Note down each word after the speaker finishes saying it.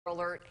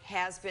Alert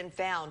has been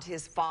found.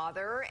 His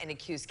father, an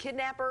accused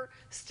kidnapper,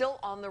 still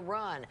on the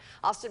run.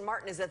 Austin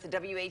Martin is at the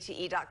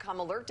WATE.com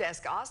alert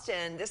desk.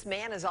 Austin, this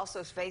man is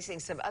also facing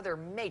some other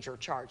major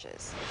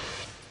charges.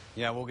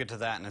 Yeah, we'll get to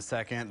that in a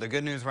second. The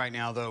good news right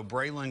now, though,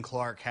 Braylon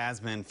Clark has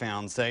been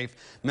found safe.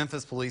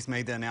 Memphis police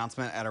made the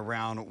announcement at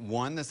around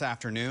 1 this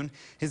afternoon.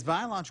 His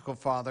biological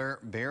father,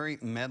 Barry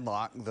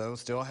Medlock, though,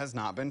 still has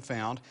not been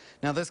found.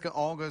 Now, this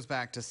all goes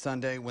back to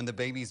Sunday when the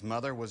baby's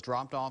mother was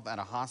dropped off at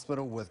a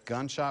hospital with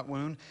gunshot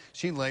wound.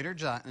 She later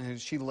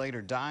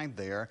died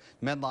there.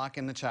 Medlock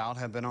and the child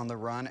have been on the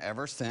run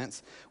ever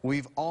since.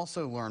 We've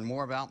also learned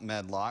more about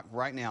Medlock.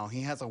 Right now, he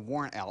has a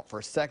warrant out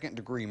for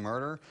second-degree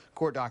murder.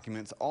 Court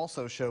documents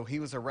also show he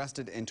was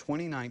arrested in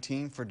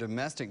 2019 for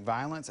domestic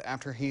violence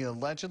after he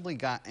allegedly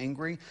got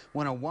angry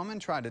when a woman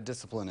tried to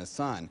discipline his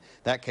son.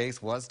 That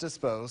case was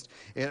disposed.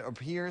 It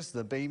appears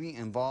the baby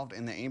involved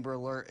in the Amber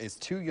Alert is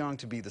too young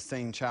to be the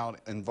same child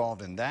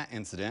involved in that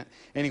incident.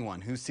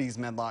 Anyone who sees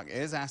Medlock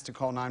is asked to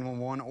call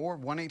 911 or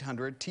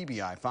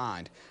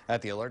 1-800-TBI-FIND.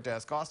 At the alert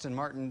desk, Austin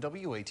Martin,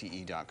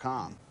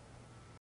 WATE.com.